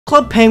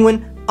Club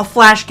Penguin, a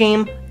Flash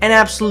game, an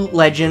absolute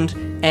legend,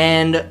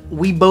 and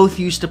we both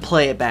used to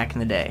play it back in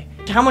the day.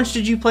 How much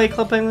did you play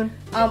Club Penguin?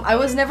 I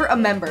was never a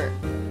member,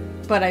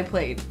 but I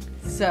played,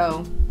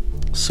 so...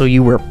 So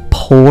you were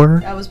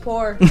poor? I was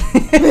poor.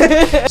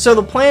 So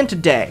the plan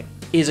today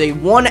is a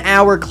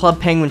 1-hour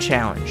Club Penguin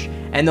challenge,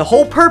 and the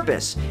whole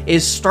purpose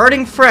is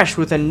starting fresh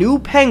with a new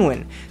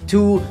penguin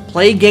to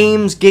play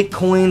games, get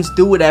coins,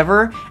 do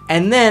whatever,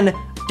 and then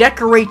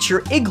decorate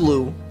your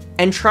igloo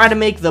and try to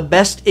make the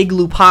best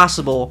igloo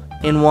possible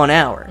in 1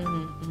 hour.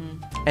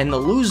 And the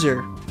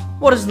loser,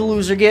 what does the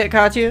loser get,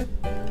 Katya?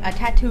 A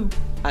tattoo.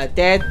 A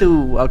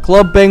tattoo, a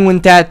Club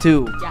Penguin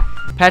tattoo. Yeah.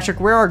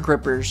 Patrick, where are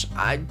grippers?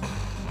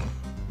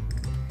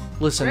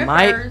 Listen,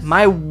 Grippers?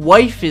 my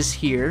wife is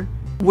here.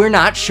 We're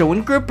not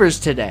showing grippers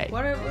today.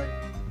 What are...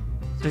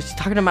 Just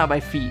talking about my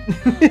feet.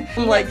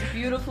 I'm like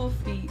beautiful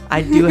feet.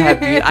 I do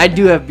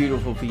have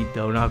beautiful feet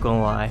though, not gonna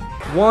lie.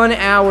 1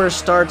 hour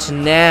starts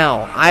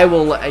now.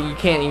 You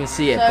can't even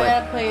see it, So but I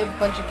gotta play a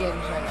bunch of games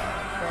right now,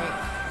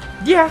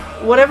 right? yeah,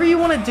 whatever you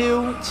want to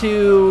do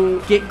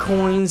to get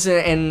coins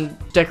and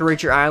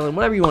decorate your island,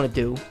 whatever you want to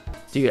do.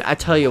 Dude, I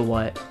tell you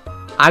what,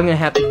 I'm gonna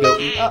have to go.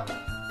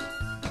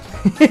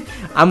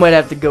 I might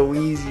have to go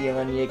easy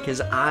on you because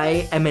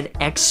I am an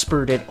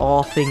expert at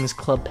all things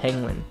Club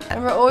Penguin.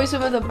 And we're always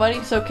with a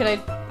buddy, so can I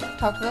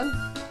talk to them?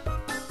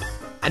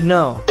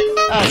 No.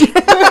 Oh.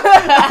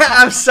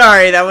 I'm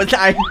sorry,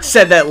 I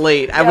said that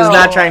late. I was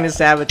not trying to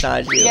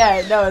sabotage you.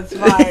 Yeah, no, it's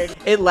fine.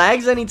 It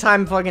lags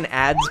anytime fucking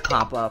ads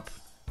pop up,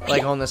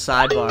 like on the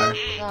sidebar.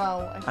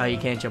 Oh, You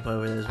can't jump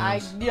over those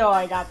ones.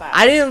 I got that.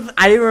 I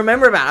didn't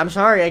remember about it. I'm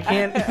sorry, I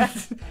can't.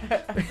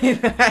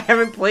 I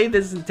haven't played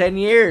this in 10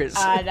 years.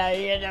 I know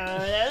you know.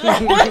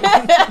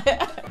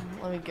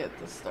 Let me get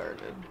this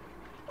started.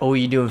 Oh,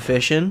 you doing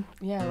fishing?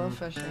 Yeah, I love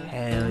fishing.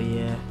 Hell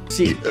yeah.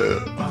 See,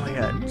 oh my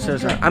god, so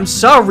sorry. I'm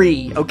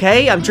sorry,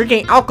 okay? I'm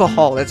drinking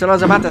alcohol. That's what I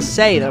was about to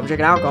say, that I'm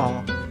drinking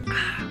alcohol.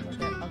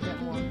 Okay, I'll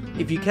get more.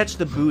 If you catch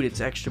the boot, it's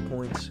extra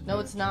points. No,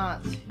 it's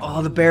not.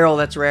 Oh, the barrel,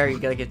 that's rare. You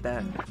gotta get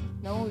that.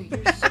 No,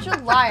 you're such a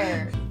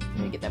liar. Let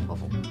me get that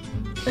bubble.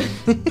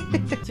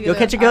 Go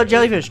catch a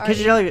jellyfish. Catch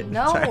a jellyfish.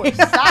 No, Sorry.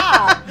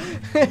 stop.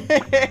 You're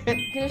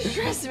gonna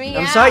stress me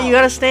out. I'm sorry, you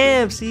got a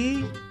stamp,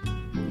 see?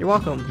 You're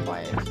welcome.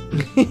 Quiet.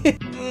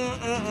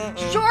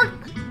 Shark!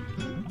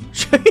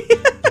 I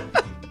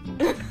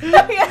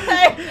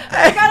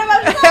forgot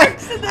about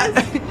sharks in this.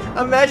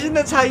 Imagine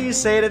that's how you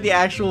say it at the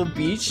actual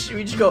beach.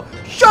 We just go,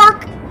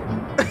 shark!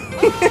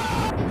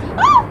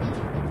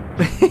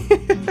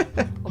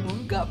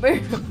 Almost got me.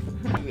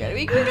 You gotta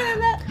be quicker than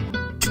that.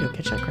 Go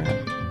catch that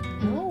crab.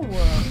 No.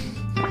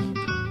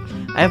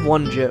 I have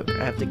one joke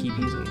I have to keep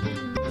using.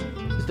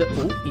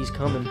 Oh, he's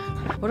coming.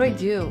 What do I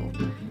do?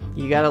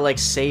 You gotta like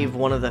save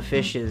one of the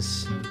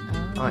fishes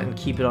and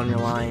keep it on your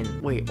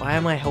line. Wait, why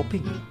am I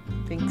helping you?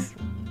 Thanks.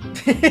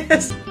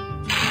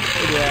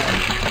 Yeah.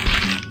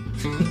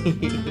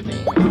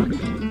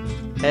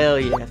 Hell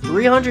yeah.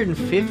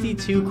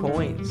 352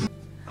 coins.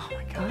 Oh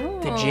my god. Oh.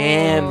 The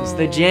jams.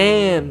 The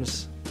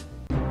jams.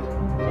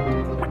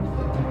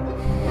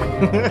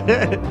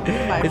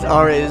 It's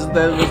already.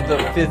 That was the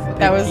 5th.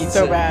 That was pizza.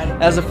 so bad.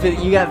 That was a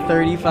 5th. You got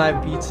 35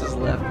 pizzas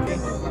left.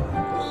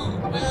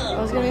 I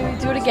was gonna make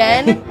me do it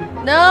again.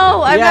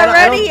 No, I'm Yeah, not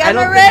ready. I'm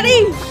not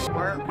ready.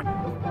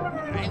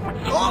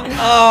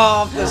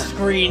 Oh, the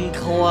screen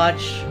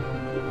clutch.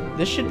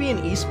 This should be an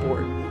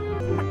esport.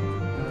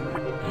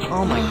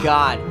 Oh my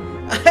god.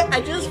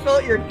 I just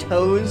felt your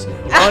toes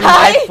on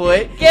my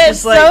foot. Get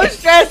just so like,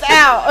 stressed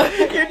out.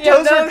 Your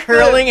toes are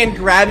curling and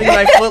grabbing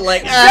my foot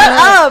like, Shut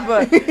up!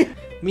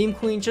 Meme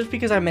queen, just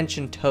because I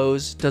mentioned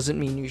toes doesn't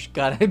mean you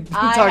gotta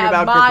talk I have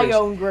about my grippers.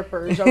 own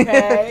grippers,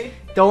 okay?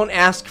 Don't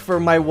ask for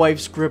my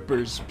wife's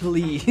grippers,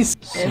 please.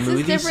 This Smoothie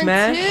is different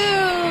smash? too.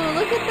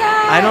 Look at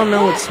that. I don't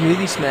know what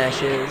smoothie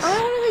smash is. I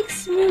don't like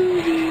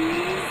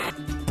smoothies.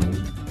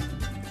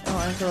 Oh,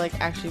 I have to like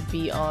actually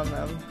be on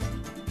them.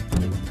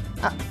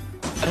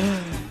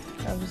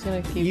 I'm just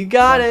gonna keep. You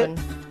got jumping.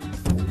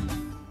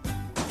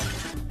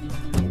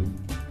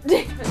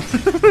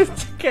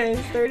 It's okay,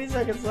 30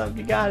 seconds left,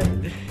 you got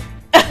it.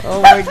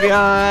 Oh my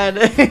god.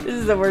 This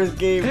is the worst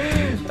game.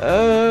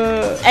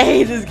 I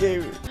hate this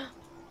game.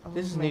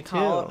 This is new too.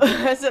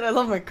 I said I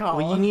love my call.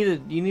 Well,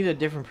 you need a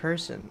different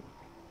person.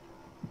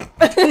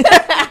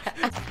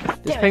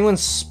 This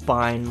penguin's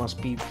spine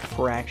must be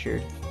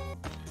fractured.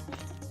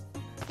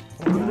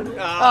 Oh, Look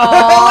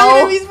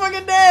at him, he's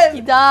fucking dead.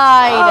 He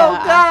died. Oh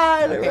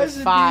god. Okay, Rest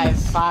in 5.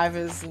 peace. 5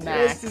 is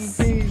max. Rest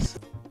in peace.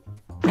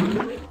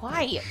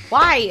 Why?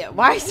 Why?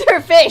 Why is there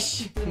a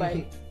fish?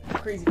 My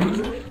crazy.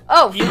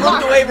 Oh, You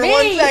looked away for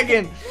 1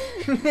 second.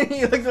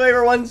 You looked away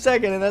for 1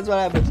 second, and that's what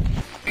happens.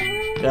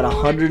 Got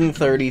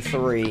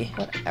 133.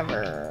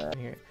 Whatever.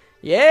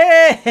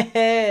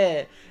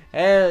 Yeah!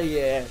 Hell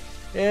yeah!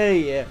 Hell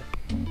yeah!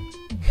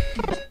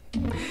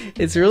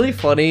 It's really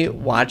funny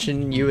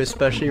watching you,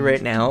 especially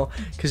right now,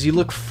 because you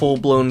look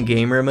full-blown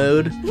gamer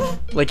mode.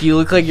 Like, you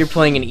look like you're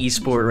playing an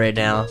esport right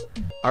now.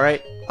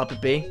 Alright, up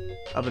at B.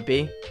 Up at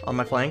B. On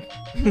my flank.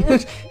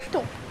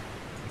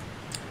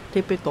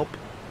 They pick up.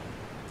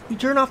 You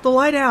turn off the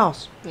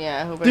lighthouse.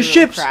 Yeah, I hope The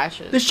ships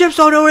crashes. The ships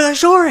don't know where the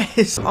shore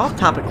is.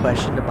 Off-topic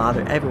question to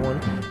bother everyone.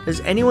 Does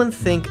anyone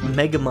think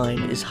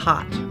Megamind is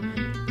hot?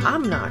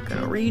 I'm not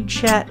gonna read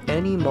chat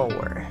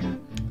anymore.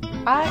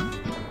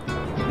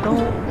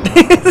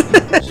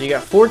 So you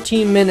got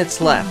 14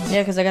 minutes left.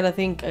 Yeah, because I gotta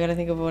think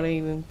of what I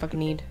even fucking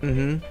need.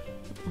 Mm-hmm.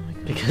 Oh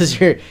because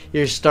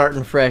you're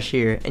starting fresh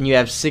here, and you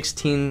have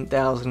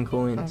 16,000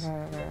 coins.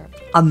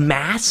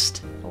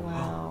 Amassed?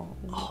 Wow.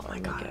 Oh my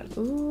god.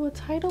 Ooh, a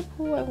tidal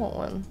pool. I want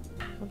one.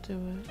 I'll do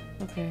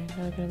it. Okay,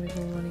 now I'm gonna make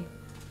more money.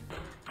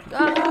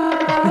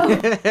 Ah!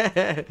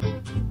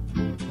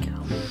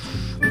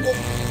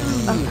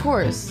 Of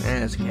course.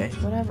 That's okay.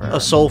 Whatever. A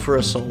soul for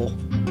a soul.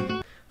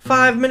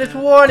 5-minute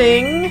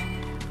warning.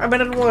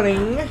 5-minute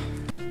warning.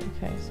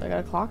 Okay, so I got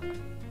a clock.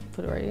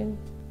 Put it right in.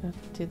 I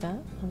have to do that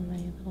on my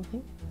little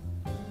thing.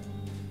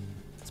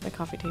 It's my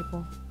coffee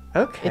table.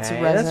 Okay, It's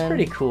resin. that's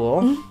pretty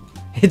cool.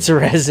 It's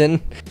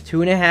resin.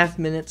 2.5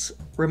 minutes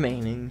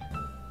remaining.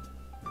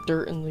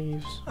 Dirt and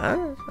leaves.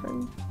 Alright.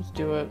 Let's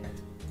do it.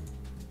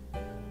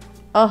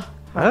 Oh.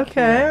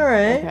 Okay,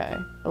 alright. Okay,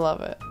 I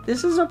love it.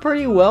 This is a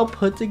pretty well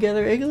put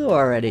together igloo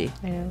already.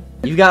 I know.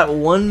 You've got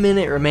 1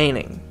 minute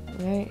remaining.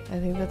 Right, I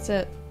think that's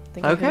it. I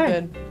think Okay. I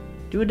feel good.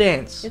 Do a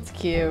dance. It's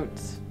cute.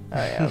 Oh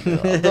yeah, the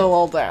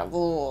little dance, the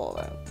little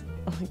dance.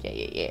 Oh,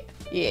 yeah.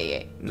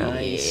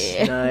 Nice,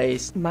 Yeah.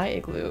 nice. My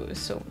igloo is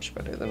so much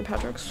better than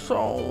Patrick's.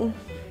 So,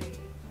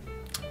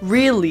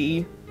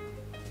 really,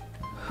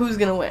 who's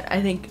gonna win?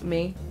 I think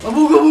me.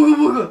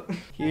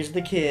 Here's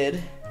the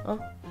kid. Oh.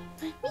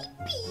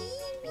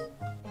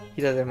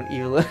 He doesn't have an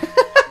evil look.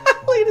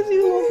 Look at his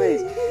evil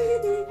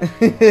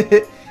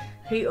face.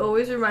 He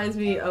always reminds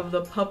me of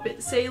the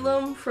puppet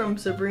Salem from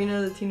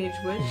Sabrina the Teenage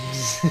Witch.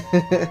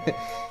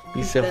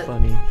 He's so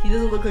funny. He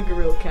doesn't look like a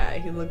real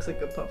cat. He looks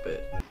like a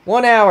puppet.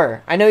 1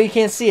 hour. I know you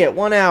can't see it.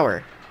 1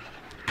 hour.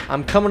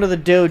 I'm coming to the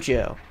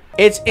dojo.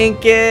 It's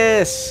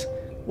Incus.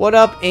 What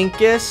up,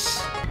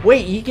 Incus?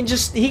 Wait, he can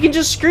just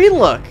screen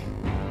look.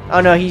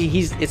 Oh no,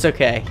 it's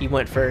okay. He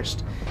went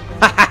first.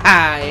 Ha ha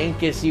ha,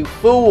 Incus, you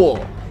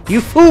fool. You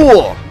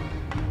fool.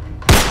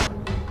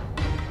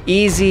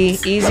 Easy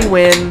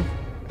win.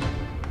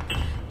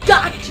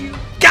 Got you.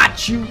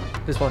 Got you.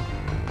 This one.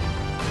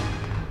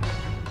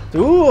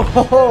 Ooh,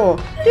 ho, ho.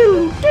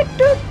 Doo, doo,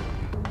 doo.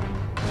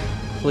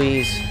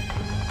 Please.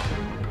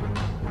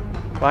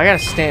 Well, I got a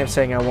stamp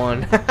saying I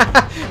won.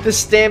 The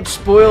stamp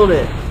spoiled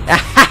it.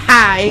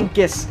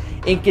 Incus.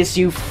 Incus,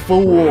 you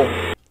fool.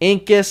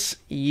 Incus,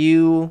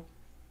 you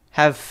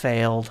have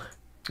failed.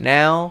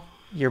 Now,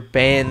 you're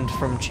banned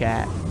from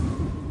chat.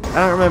 I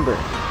don't remember.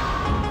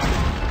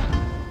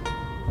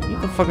 You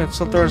can fucking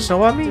still throwing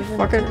snow at me?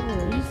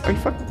 Are you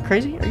fucking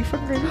crazy? Are you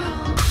fucking crazy?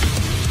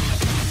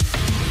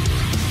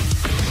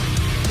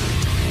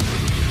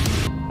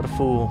 What a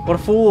fool. What a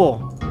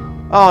fool.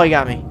 Oh, he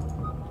got me.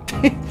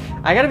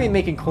 I gotta be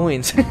making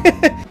coins.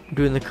 I'm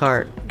doing the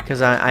cart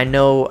because I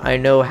know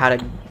how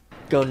to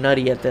go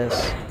nutty at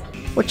this.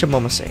 What your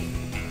mama say?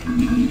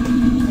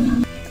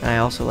 I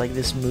also like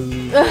this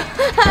move.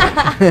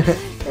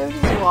 I'm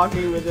just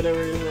walking with it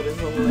over here. That is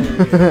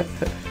hilarious.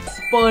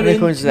 How many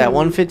coins is that?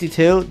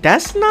 152?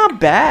 That's not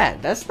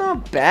bad. That's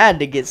not bad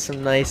to get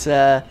some nice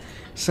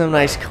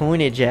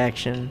coinage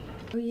action.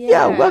 Oh,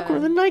 yeah, welcome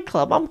to the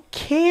nightclub. I'm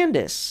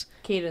Candace.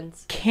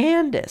 Cadence.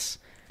 Candace.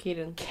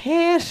 Cadence.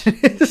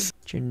 Candace.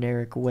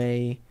 Generic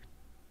way.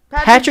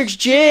 Patrick's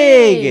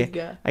jig.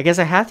 I guess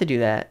I have to do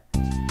that.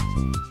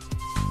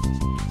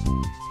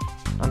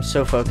 I'm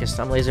so focused.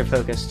 I'm laser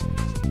focused.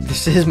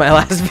 This is my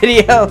last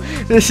video.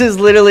 This is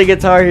literally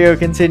Guitar Hero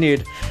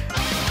continued.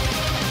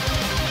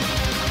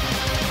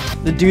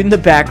 The dude in the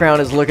background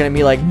is looking at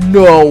me like,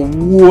 no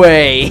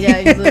way.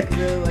 Yeah, he's like,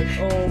 really like,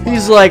 oh my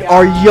He's like, God.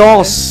 are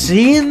y'all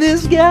seeing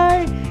this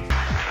guy?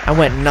 I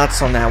went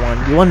nuts on that one.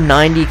 You won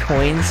 90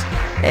 coins?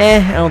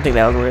 I don't think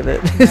that was worth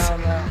it. No,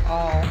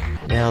 oh.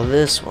 Now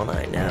this one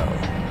I know.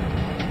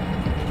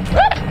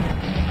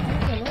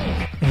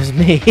 It was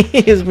me.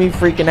 It was me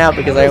freaking out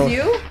because It was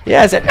you?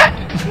 Yeah, I said.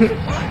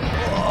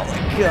 Oh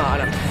my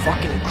god, I'm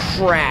fucking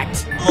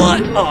cracked. Oh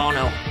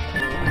no.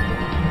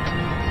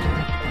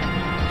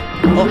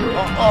 Oh.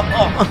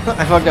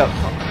 I fucked up.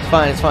 It's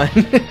fine, it's fine.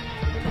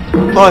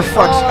 Oh, it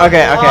fucks.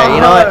 Okay,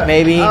 you know what?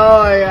 Maybe.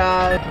 Oh my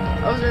god.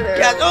 I was right there.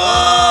 Yes.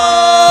 Oh!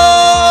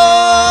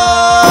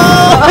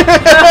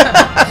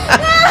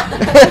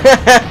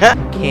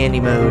 Candy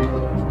mode.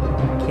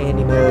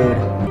 Candy mode.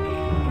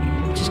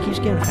 It just keeps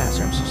getting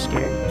faster. I'm so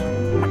scared.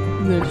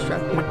 I'm gonna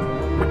distract you.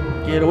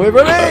 Get away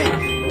from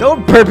me!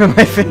 Don't burp in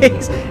my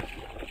face.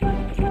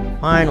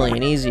 Finally,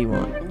 an easy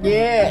one.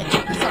 Yeah.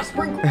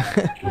 Sprinkle.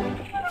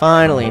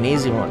 Finally, an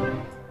easy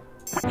one.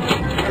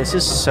 This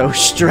is so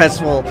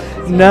stressful.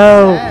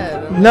 No.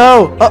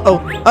 No. Uh-oh.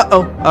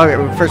 Uh-oh.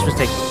 Okay, first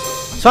mistake.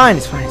 It's fine.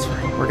 It's fine. It's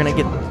fine. We're gonna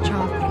get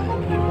chocolate.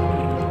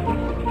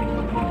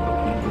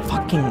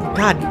 Fucking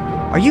God.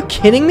 Are you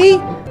kidding me?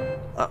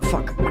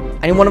 Fuck.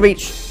 I need one of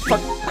each.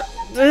 Fuck.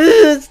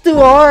 It's too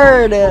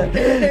hard.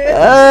 Okay.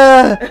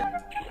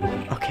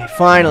 Okay,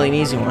 finally an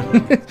easy one.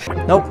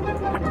 Nope.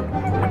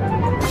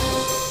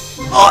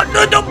 Oh,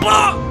 no, the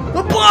block!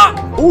 The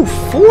block! Ooh,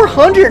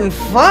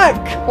 405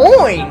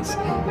 coins!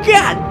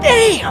 God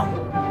damn!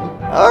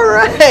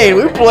 Alright,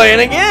 we're playing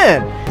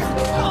again!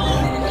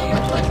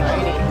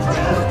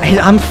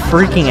 I'm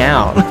freaking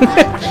out.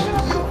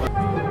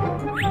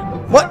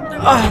 What?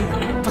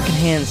 Oh, fucking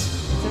hands.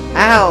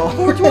 Ow.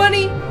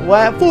 420!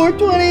 What?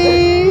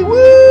 420!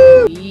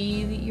 Woo!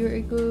 Eat your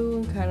igloo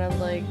and kind of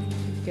like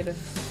get a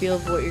feel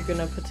of what you're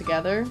gonna put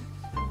together.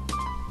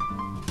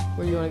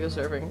 Where do you want to go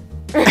surfing?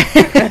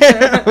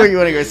 Where you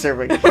want to go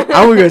surfing?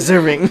 I want to go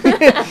surfing.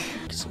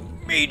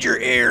 Major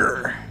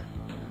error.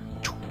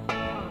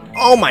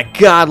 Oh my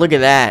god, look at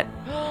that.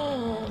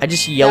 I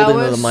just yelled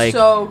into the mic.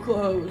 So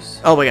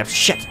close. Oh my god,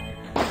 shit.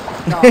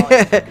 No, I'm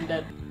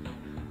dead.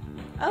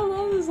 I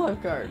love this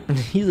lifeguard.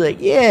 He's like,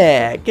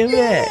 yeah, come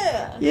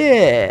back.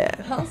 Yeah.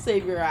 I'll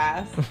save your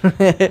ass.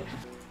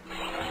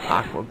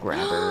 Aqua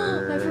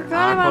grabber. I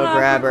forgot about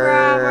aqua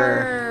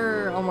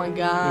grabber. Oh my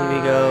god. Here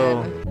we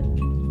go.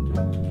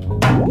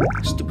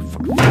 Stupid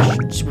fucking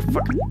fish. Stupid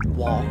fucking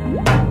wall.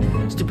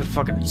 Stupid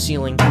fucking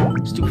ceiling.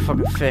 Stupid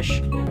fucking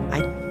fish.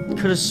 I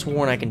could have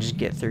sworn I can just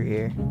get through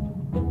here.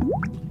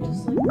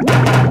 Just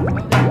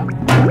like...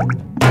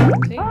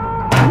 See?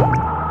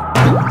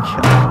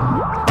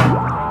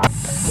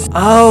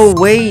 Oh,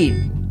 wait.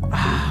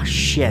 Oh,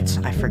 shit.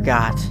 I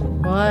forgot.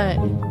 What?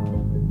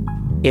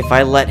 If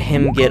I let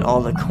him get all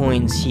the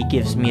coins, he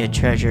gives me a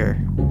treasure.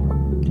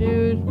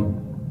 Dude.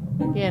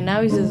 Yeah,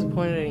 now he's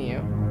disappointed in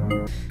you.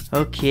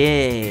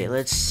 Okay,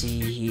 let's see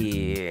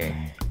here.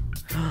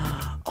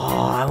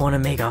 Oh, I want to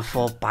make a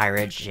full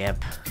pirate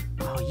ship.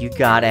 Oh, you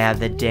gotta have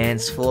the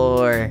dance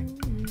floor.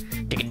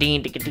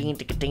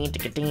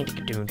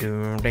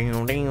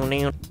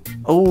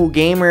 Oh,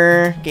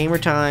 gamer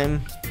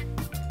time.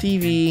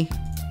 TV.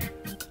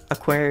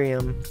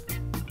 Aquarium.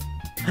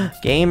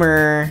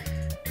 Gamer.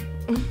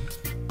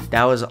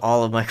 That was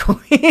all of my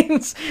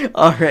coins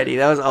already.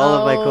 That was all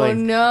of my coins.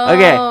 Oh no.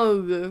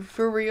 Okay.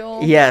 For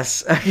real?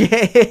 Yes.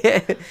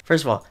 Okay.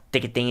 First of all,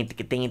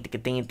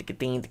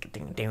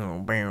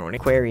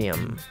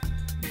 aquarium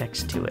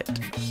next to it.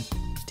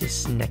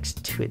 This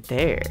next to it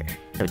there.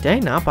 Oh, did I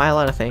not buy a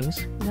lot of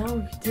things? No,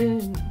 you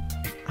didn't.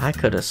 I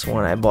could have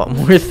sworn I bought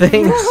more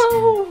things.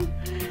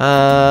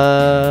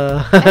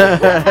 No.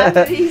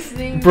 These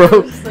things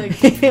Broke.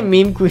 like...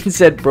 Meme Queen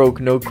said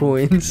broke, no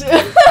coins.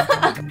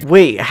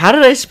 Wait, how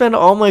did I spend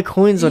all my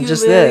coins on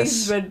just this?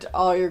 You spent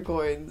all your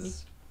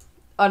coins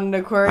on an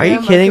aquarium. Are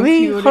you kidding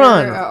me? Hold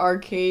on. An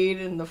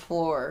arcade, and the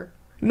floor.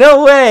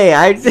 No way.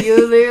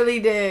 You literally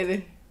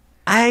did.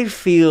 I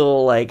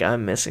feel like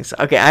I'm missing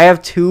something. Okay, I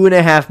have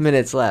 2.5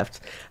 minutes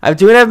left. I have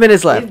 2.5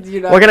 minutes left.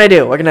 What can I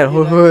do? What can I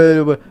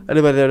do?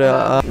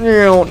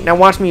 Now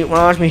watch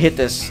me hit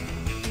this.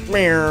 All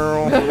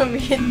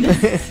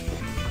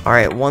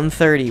right,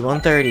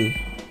 1:30.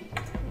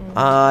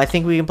 I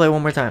think we can play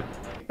one more time.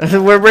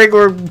 We're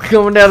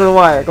going down to the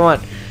wire. Come on.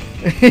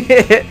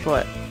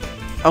 What?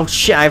 Oh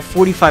shit! I have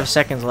 45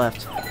 seconds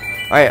left. All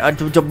right. I have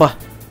 30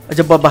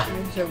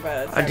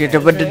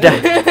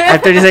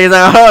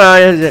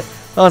 seconds.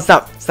 Oh,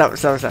 stop.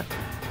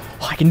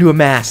 Oh, I can do a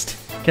mast.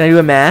 Can I do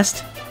a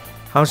mast?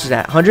 How much is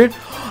that? 100?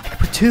 I can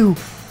put 2.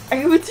 I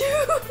can put 2.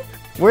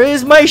 Where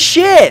is my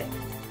shit?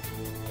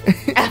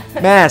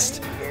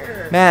 Mast.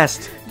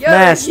 Yo,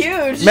 Mast.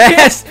 Huge.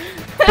 Mast.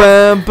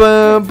 Bum,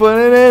 bum,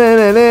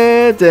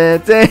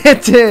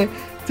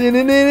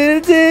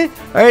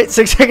 Alright,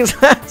 6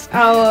 seconds left.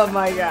 Oh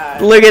my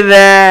god. Look at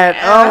that.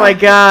 Oh my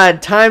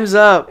god. Time's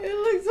up. It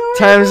looks horrible.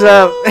 Time's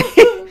up.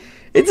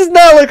 It does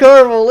not look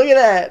horrible. Look at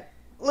that.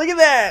 Look at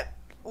that.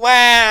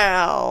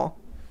 Wow.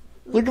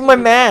 Look at my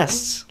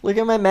masts.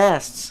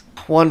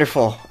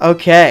 Wonderful.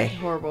 Okay.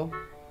 Horrible.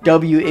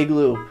 W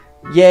Igloo.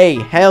 Yay.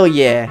 Hell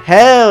yeah.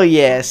 Hell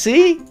yeah.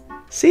 See?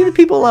 See, the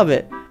people love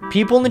it.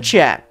 People in the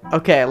chat.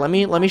 Okay, let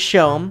me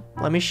show them.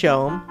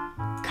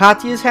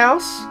 Katya's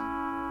house.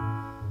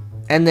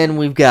 And then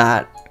we've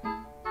got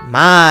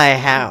my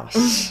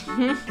house.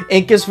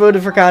 Incas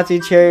voted for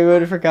Katya. Cherry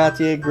voted for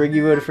Katya.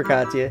 Griggy voted for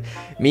Katya.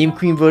 Meme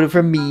Queen voted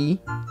for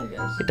me. I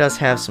guess. It does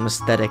have some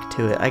aesthetic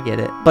to it. I get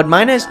it. But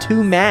mine has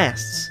 2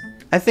 masts.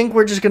 I think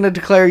we're just gonna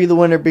declare you the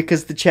winner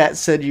because the chat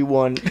said you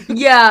won.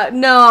 Yeah,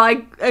 no,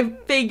 I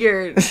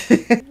figured.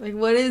 Like,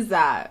 what is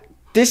that?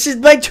 This is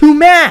like 2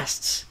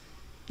 masts.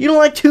 You don't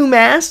like 2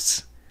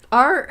 masts?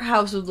 Our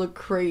house would look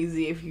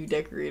crazy if you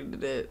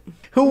decorated it.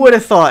 Who would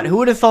have thought? Who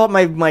would have thought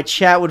my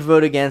chat would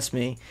vote against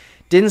me?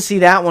 Didn't see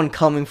that one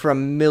coming for a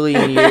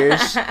million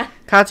years.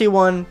 Katya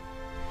won.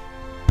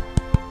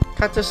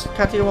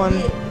 Katya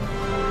won.